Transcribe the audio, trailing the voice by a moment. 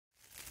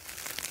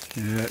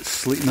Yeah, it's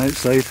sleeting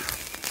outside.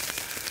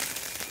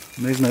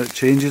 Amazing how it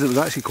changes. It was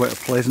actually quite a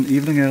pleasant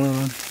evening earlier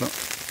on. But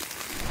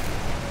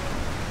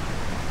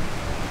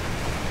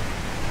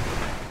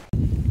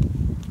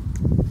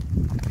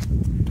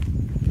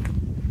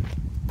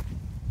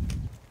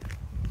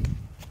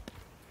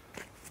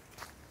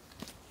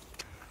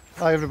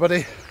hi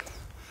everybody,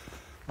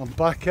 I'm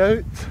back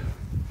out.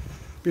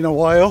 Been a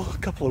while, a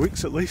couple of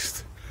weeks at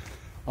least.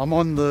 I'm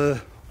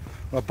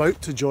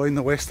about to join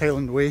the West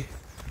Highland Way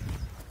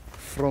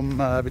from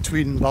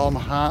between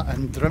Balmahat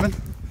and Drimmen.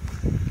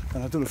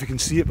 And I don't know if you can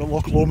see it, but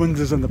Loch Lomond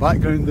is in the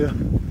background there.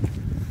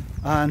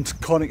 And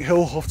Connick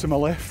Hill off to my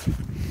left.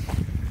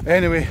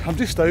 Anyway, I'm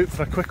just out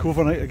for a quick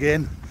overnight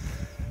again.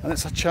 And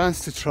it's a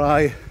chance to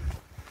try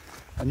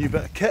a new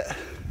bit of kit.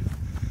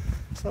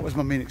 So that was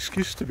my main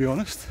excuse, to be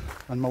honest.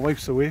 And my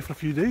wife's away for a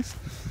few days.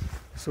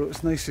 So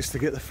it's nice just to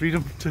get the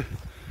freedom to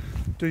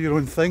do your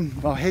own thing.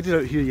 Well, I headed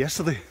out here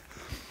yesterday.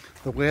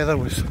 The weather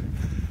was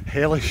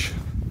hellish.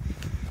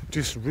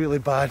 Just really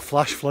bad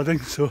flash flooding.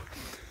 So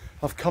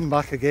I've come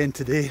back again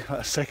today at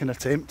a second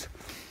attempt.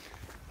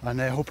 And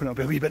hoping it'll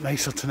be a wee bit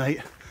nicer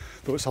tonight.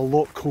 Though it's a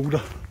lot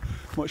colder.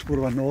 Much more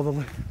of a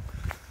northerly.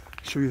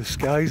 Show you the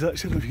skies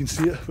actually, I don't know if you can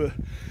see it. But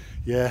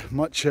yeah,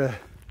 much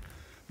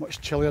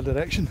chillier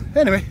direction.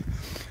 Anyway,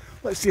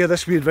 let's see how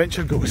this wee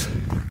adventure goes.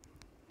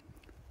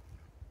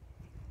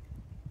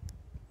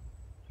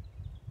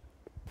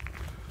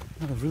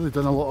 I've really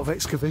done a lot of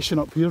excavation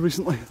up here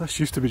recently. This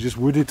used to be just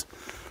wooded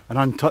and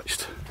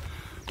untouched.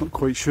 Not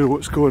quite sure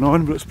what's going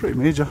on, but it's pretty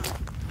major.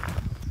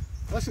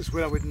 This is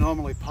where I would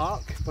normally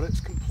park, but it's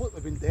completely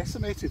been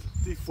decimated,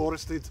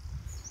 deforested,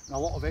 and a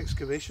lot of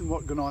excavation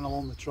work going on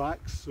along the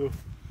tracks. So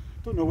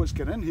don't know what's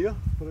going in here,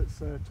 but it's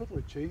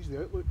totally changed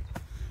the outlook.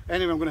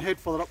 Anyway, I'm going to head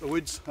further up the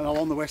woods and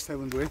along the West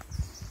Highland Way.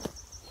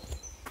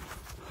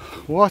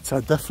 What a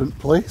different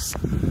place.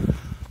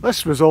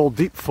 This was all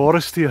deep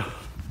forest here.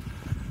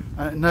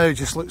 And it now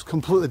just looks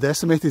completely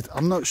decimated.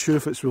 I'm not sure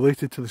if it's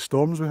related to the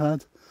storms we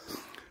had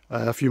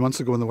a few months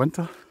ago in the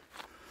winter.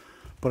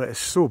 But it is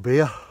so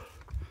bare.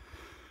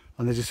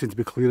 And they just seem to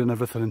be clearing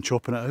everything and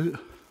chopping it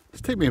out.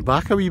 It's taken me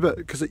back a wee bit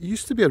because it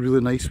used to be a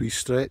really nice wee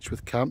stretch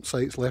with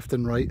campsites left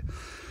and right.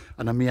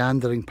 And a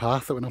meandering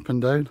path that went up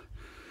and down.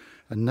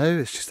 And now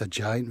it's just a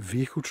giant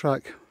vehicle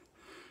track.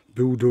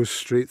 Bulldozed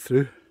straight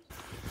through.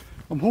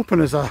 I'm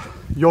hoping as I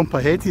yomp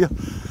ahead here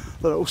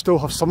that it will still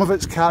have some of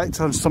its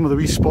character and some of the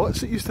wee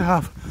spots it used to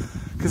have,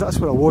 because that's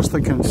where I was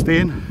thinking of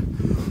staying.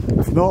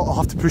 If not, I'll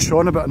have to push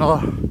on about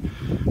another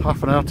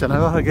half an hour to an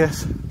hour, I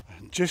guess.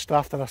 Just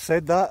after I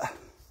said that,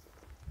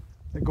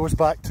 it goes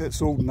back to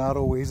its old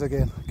narrow ways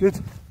again. Good.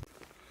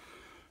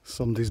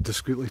 Somebody's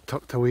discreetly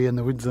tucked away in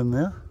the woods in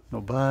there.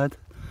 Not bad.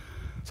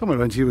 Somewhere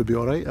around here would be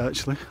alright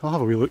actually. I'll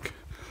have a wee look.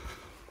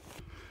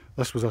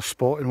 This was a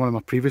spot in one of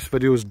my previous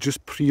videos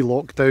just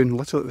pre-lockdown,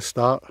 literally at the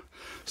start.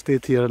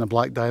 Stayed here in a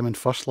Black Diamond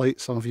First Light,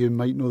 some of you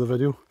might know the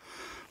video.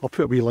 I'll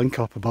put a wee link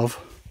up above.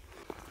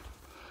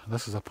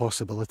 This is a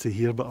possibility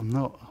here, but I'm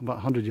not. I'm about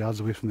 100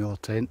 yards away from the other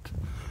tent.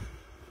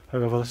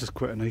 However, this is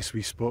quite a nice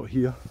wee spot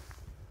here.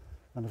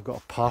 And I've got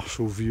a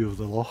partial view of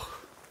the loch.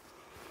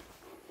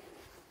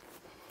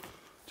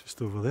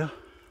 Just over there.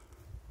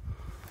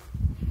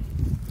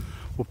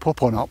 We'll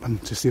pop on up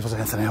and to see if there's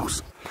anything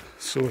else.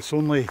 So it's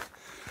only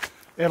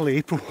early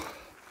April.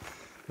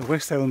 The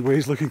West Highland Way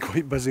is looking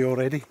quite busy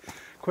already.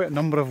 Quite a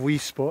number of wee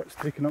spots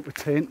taken up with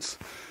tents.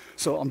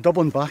 So I'm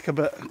doubling back a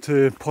bit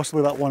to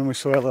possibly that one we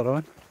saw earlier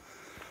on.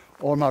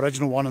 Or my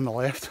original one on the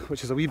left,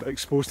 which is a wee bit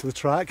exposed to the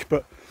track,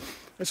 but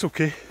it's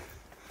okay.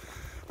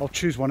 I'll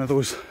choose one of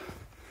those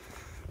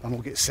and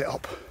we'll get set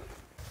up.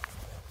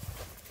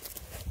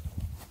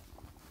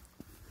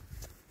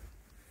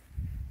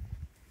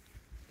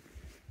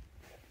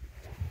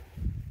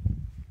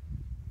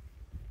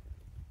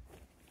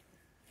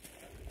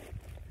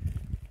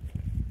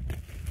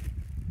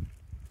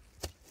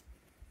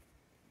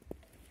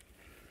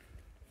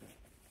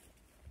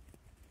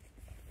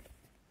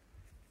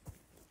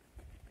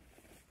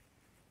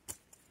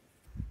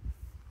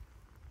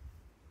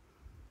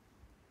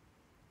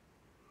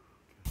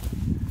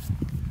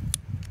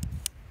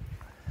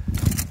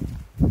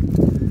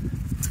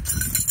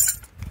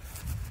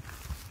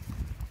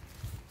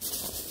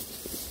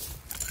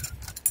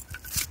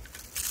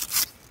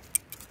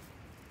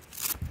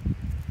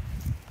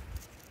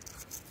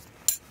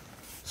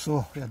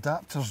 So the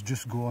adapters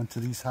just go onto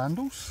these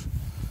handles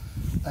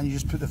and you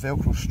just put the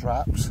Velcro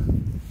straps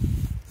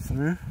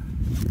through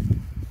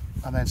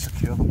and then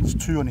secure them. There's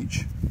two on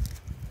each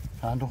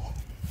handle.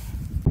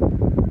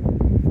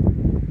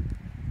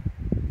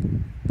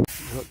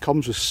 It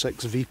comes with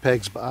 6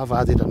 V-pegs, but I've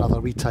added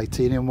another wee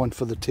titanium one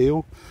for the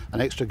tail,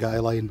 an extra guy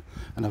line,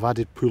 and I've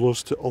added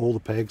pullers to all the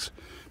pegs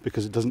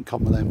because it doesn't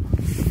come with them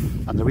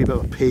and they're a wee bit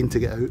of a pain to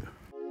get out.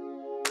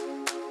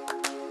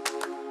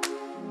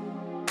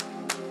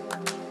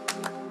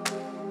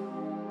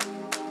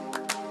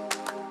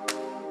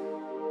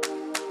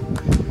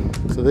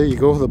 So there you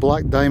go, the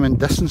Black Diamond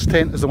distance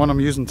tent is the one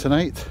I'm using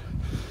tonight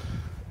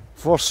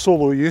for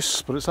solo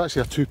use, but it's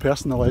actually a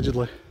 2-person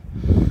allegedly.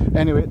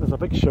 Anyway, there's a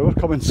big shower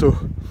coming, so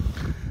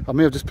I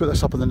may have just put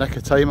this up in the nick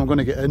of time. I'm going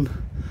to get in.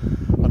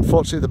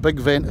 Unfortunately, the big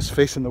vent is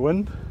facing the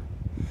wind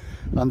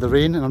and the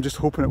rain, and I'm just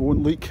hoping it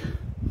won't leak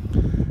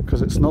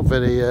because it's not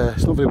very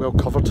well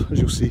covered, as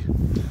you'll see.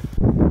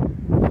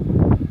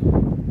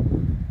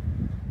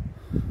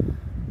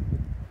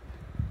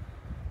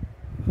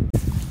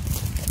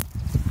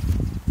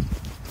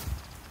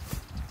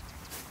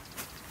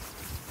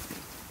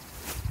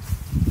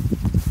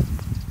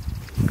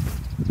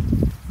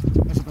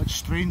 It's a bit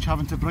strange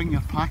having to bring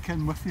your pack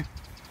in with you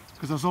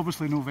because there's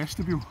obviously no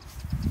vestibule,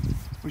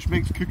 which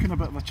makes cooking a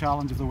bit of a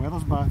challenge if the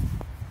weather's bad.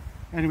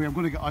 Anyway, I'm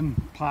going to get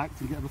unpacked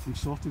and get everything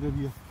sorted in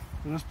here.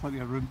 There is plenty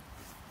of room.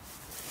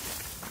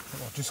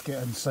 But I'll just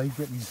get inside,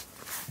 get these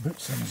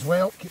boots in as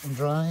well, keep them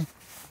dry.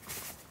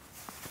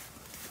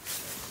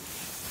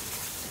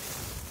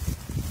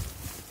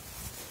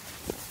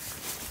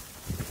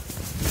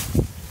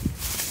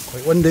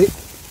 Quite windy.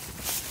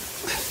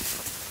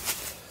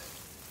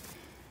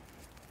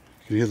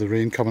 You can hear the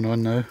rain coming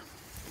on now.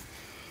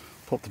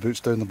 Pop the boots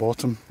down the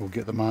bottom, we'll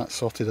get the mat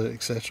sorted out,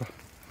 etc.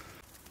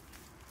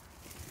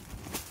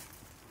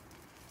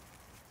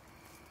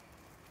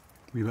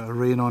 Wee bit of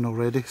rain on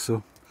already,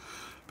 so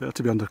better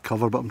to be under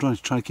cover, but I'm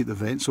trying to keep the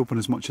vents open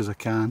as much as I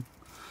can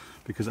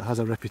because it has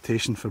a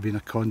reputation for being a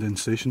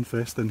condensation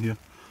fest in here.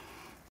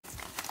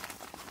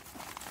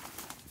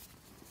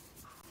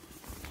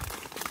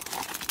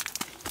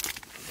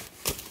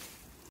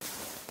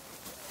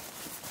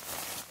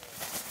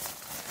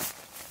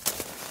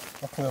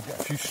 Luckily I've got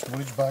a few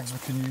storage bags we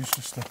can use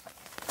just to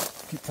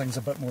keep things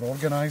a bit more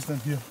organised in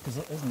here because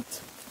there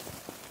isn't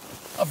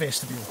a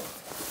vestibule.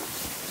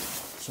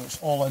 So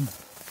it's all in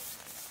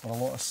with a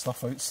lot of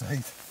stuff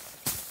outside.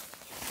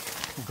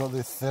 We've got the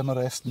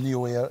Thermarest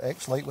Neo Air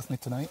X Lite with me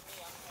tonight.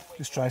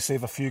 Just try to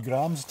save a few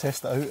grams,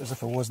 test it out as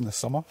if it was in the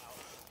summer.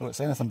 Well, it's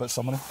anything but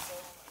summery.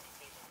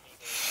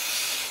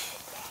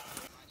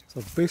 So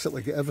I've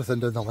basically got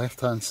everything down the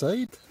left hand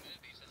side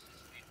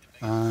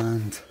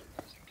and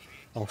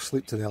I'll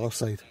sleep to the other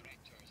side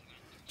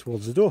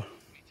towards the door.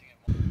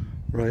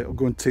 Right, I'll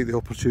go and take the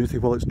opportunity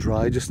while it's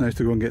dry just now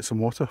to go and get some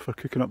water for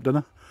cooking up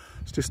dinner.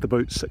 It's just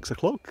about 6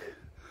 o'clock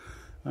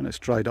and it's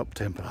dried up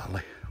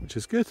temporarily, which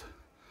is good.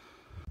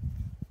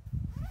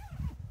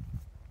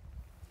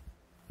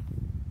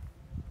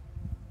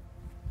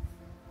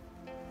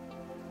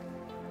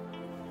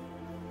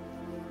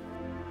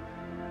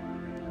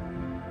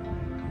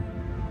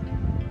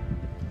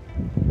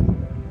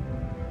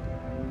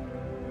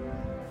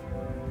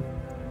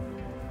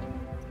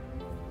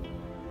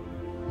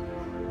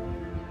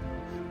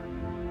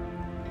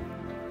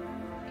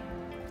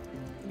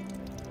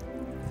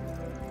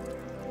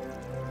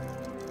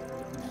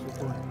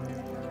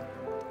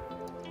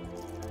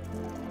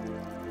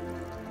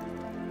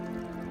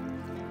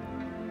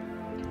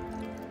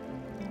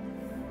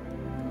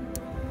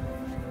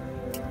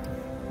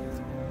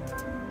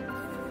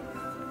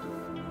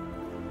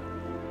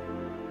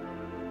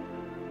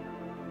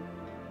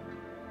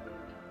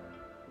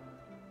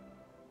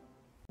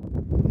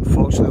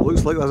 Unfortunately, it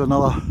looks like there's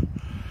another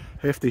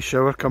hefty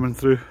shower coming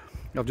through.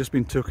 I've just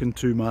been talking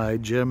to my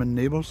German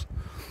neighbours,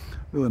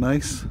 really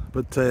nice,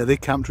 but they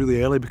camped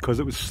really early because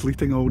it was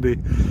sleeting all day,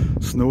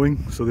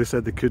 snowing, so they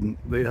said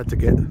they had to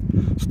get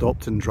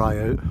stopped and dry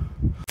out.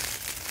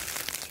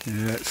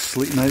 Yeah, it's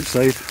sleeting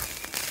outside.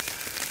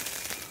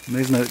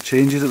 Amazing how it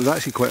changes. It was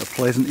actually quite a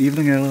pleasant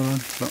evening earlier on,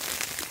 but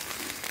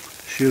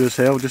sure as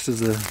hell, just as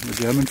the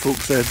German folk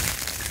said,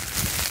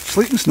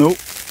 sleet and snow.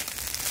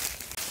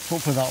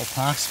 Hopefully that'll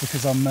pass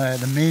because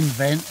the main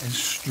vent is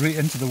straight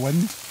into the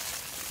wind,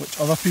 which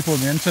other people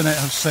on the internet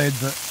have said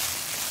that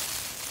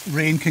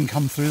rain can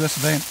come through this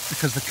vent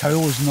because the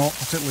cowl is not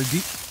particularly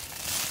deep,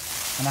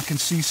 and I can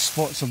see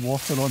spots of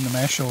water on the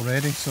mesh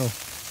already, so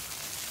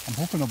I'm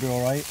hoping it'll be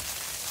alright.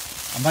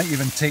 I might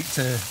even take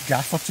to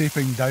gaffer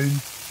taping down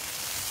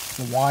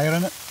the wire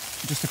in it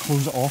just to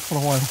close it off for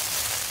a while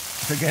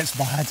if it gets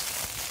bad.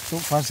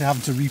 Don't fancy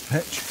having to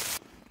re-pitch.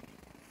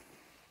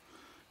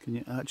 Can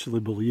you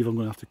actually believe I'm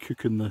going to have to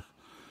cook in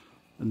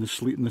the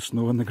sleet and the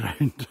snow on the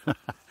ground?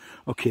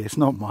 Okay, it's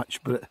not much,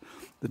 but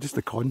just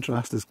the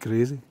contrast is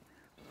crazy.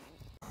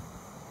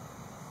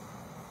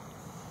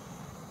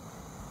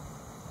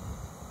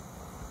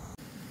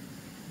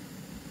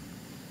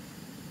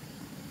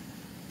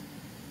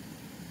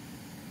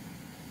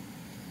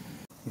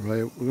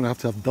 Right, we're going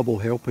to have double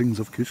helpings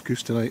of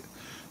couscous tonight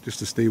just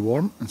to stay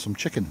warm, and some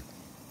chicken.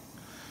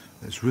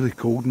 It's really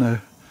cold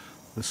now.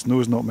 The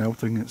snow's not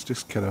melting, it's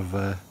just kind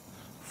of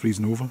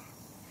freezing over.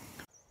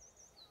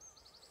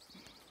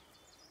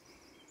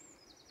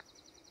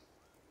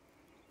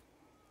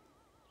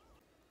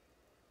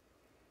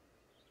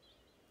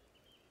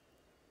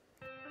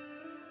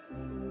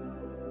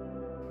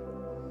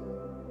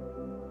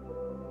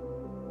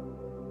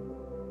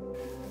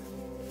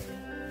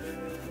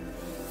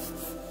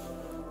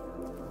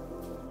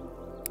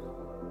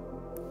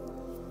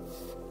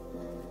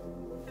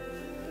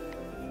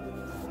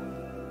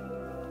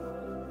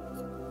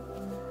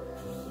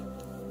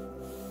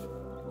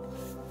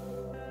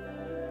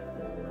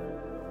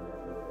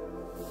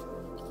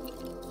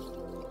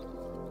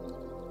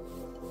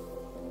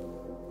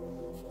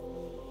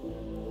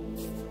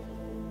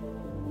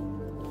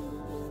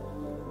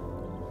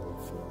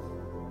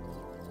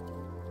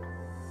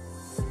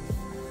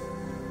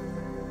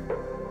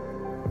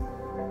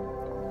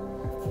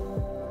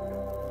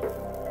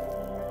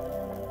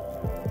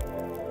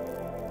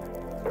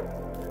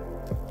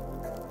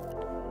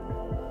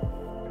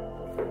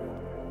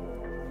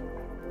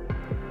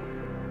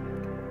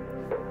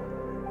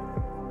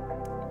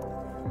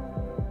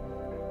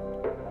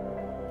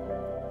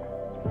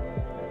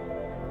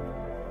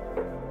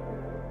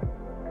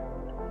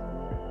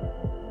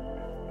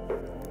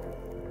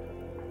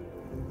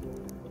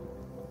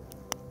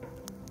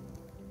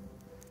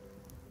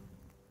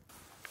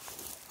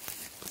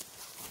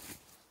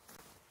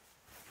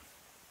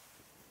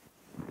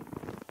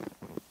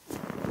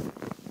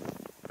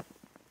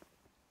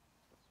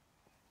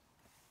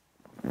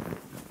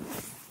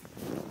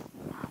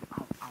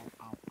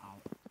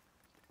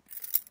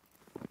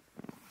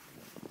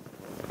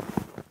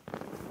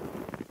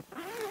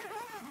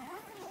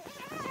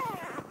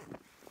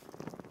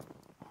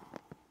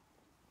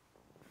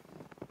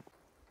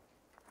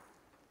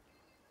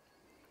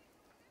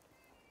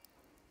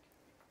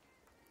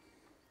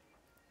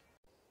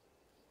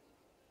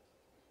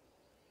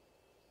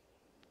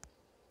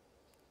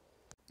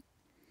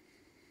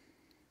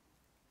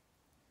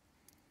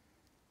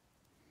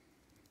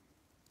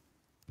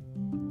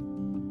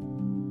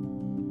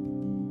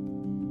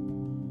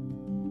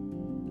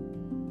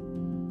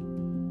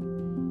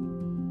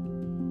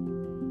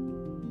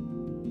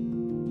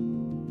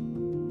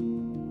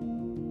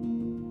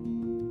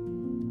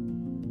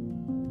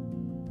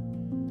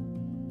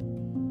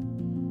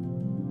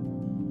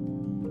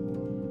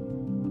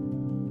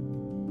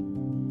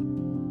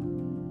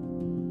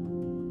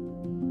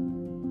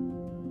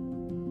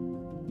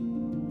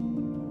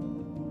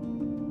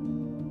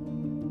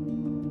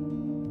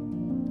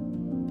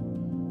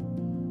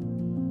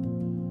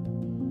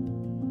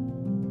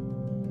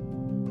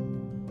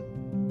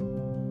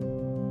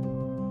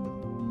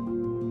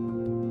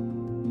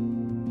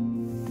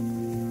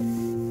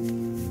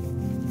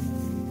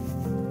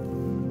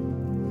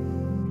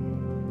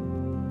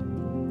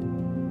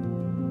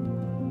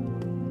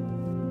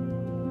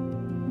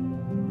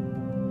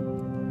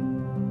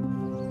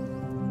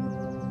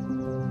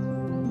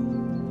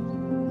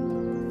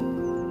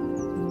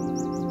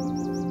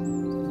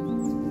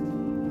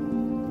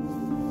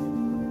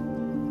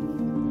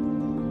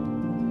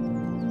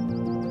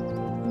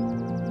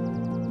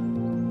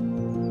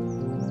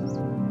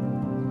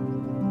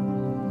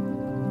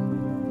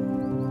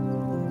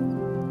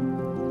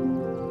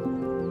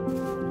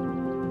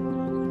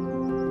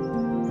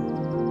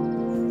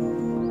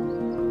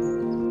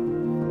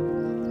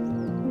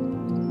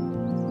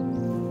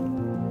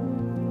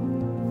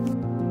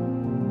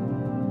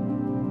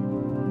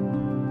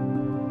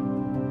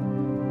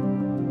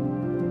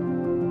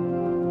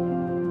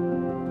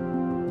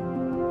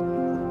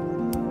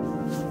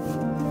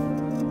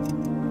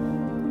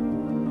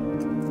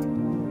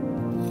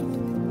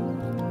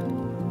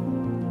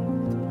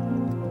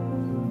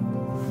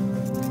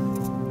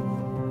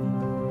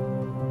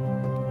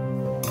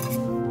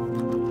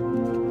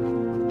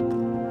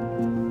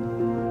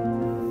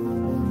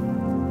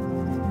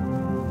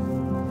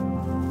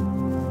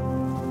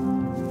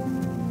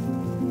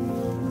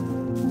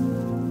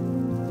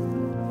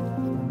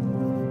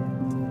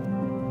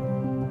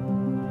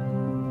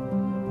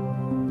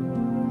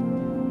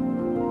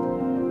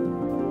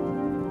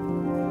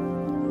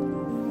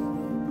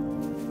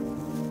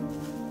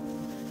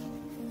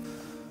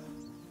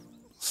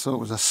 So it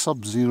was a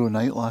sub-zero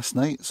night last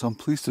night, so I'm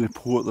pleased to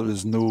report there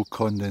is no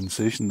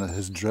condensation that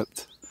has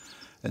dripped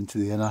into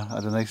the inner. I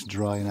had a nice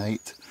dry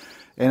night.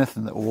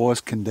 Anything that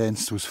was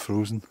condensed was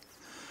frozen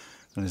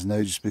and is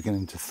now just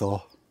beginning to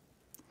thaw.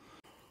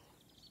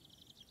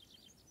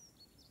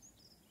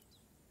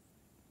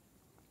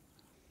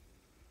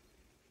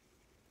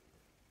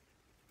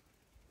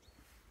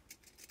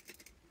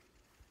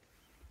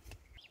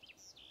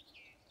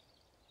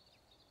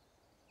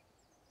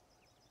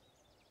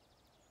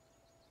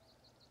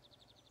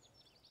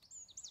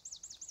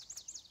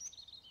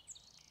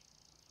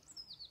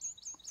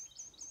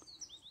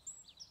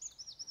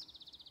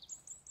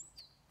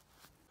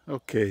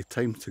 Okay,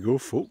 time to go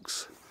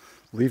folks.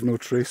 Leave no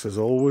trace as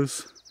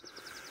always,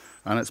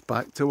 and it's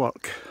back to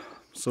work.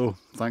 So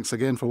thanks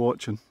again for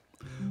watching.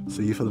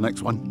 See you for the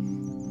next one.